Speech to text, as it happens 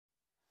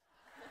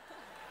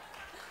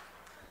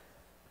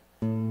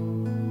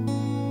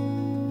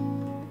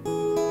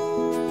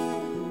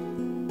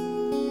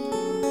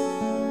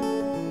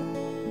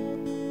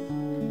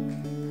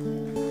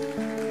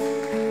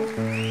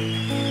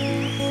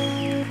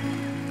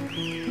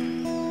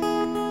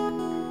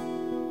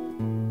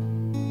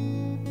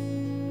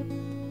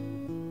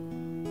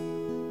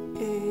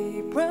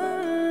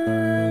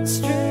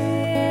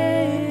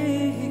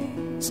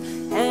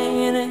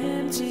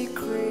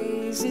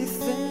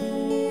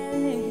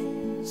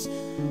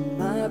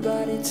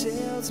body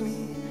tells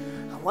me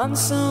I want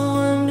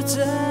someone to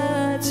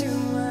tie to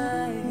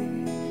my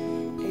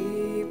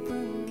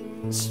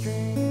apron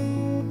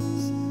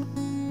strings.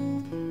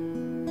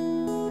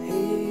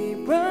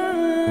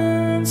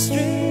 Apron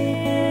strings,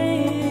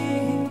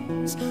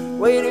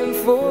 waiting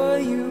for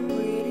you,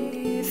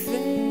 pretty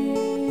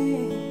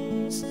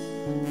things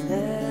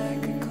that I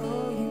could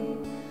call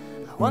you.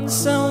 I want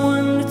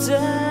someone to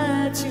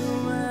tie to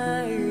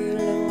my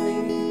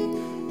lonely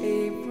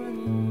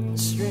apron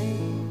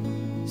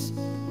strings.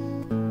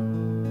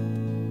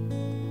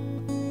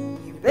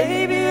 Your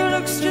baby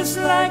looks just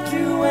like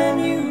you when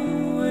you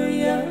were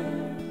young,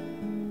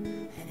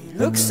 and he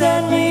looks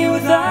at me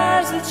with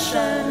eyes that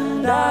shine,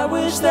 and I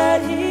wish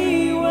that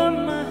he were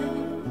mine.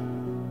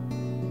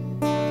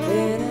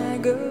 Then I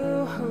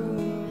go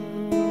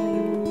home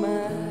to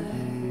my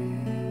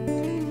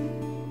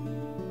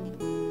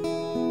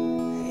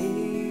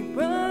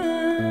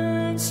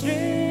apron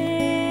strings,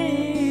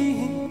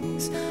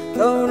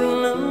 cold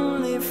and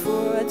lonely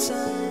for a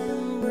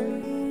time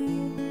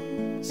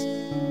brings.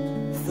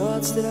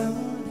 Thoughts that I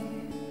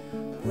wanted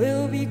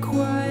will be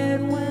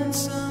quiet when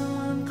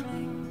someone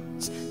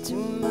clings to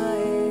my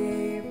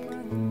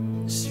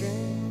apron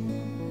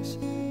strings.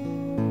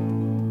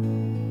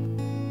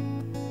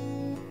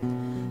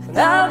 And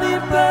I'll be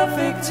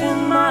perfect in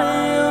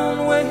my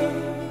own way.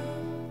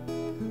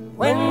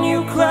 When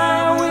you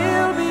cry,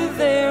 we'll be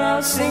there.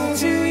 I'll sing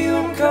to you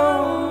and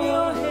comb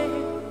your hair.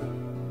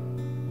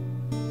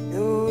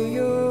 Know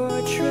your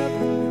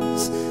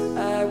troubles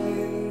I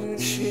will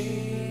share.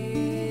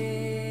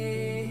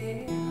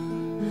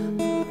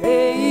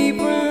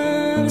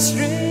 Apron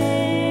strings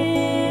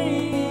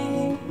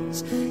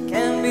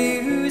can be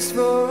used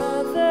for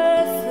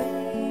other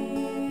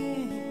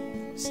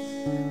things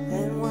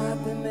than what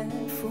they're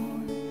meant for.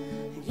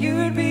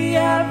 You'd be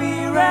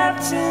happy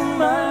wrapped in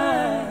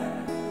my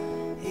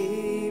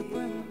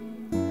apron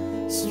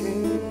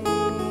strings.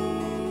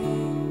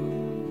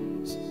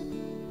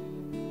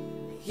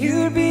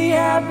 You'd be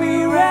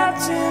happy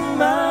wrapped in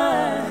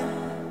my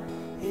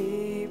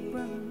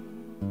apron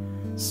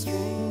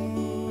strings.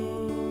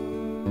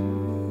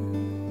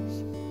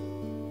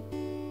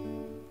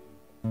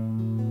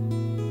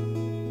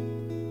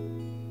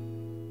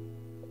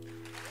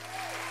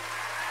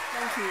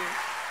 Thank you.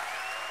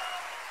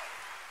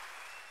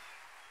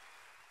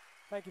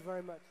 Thank you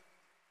very much.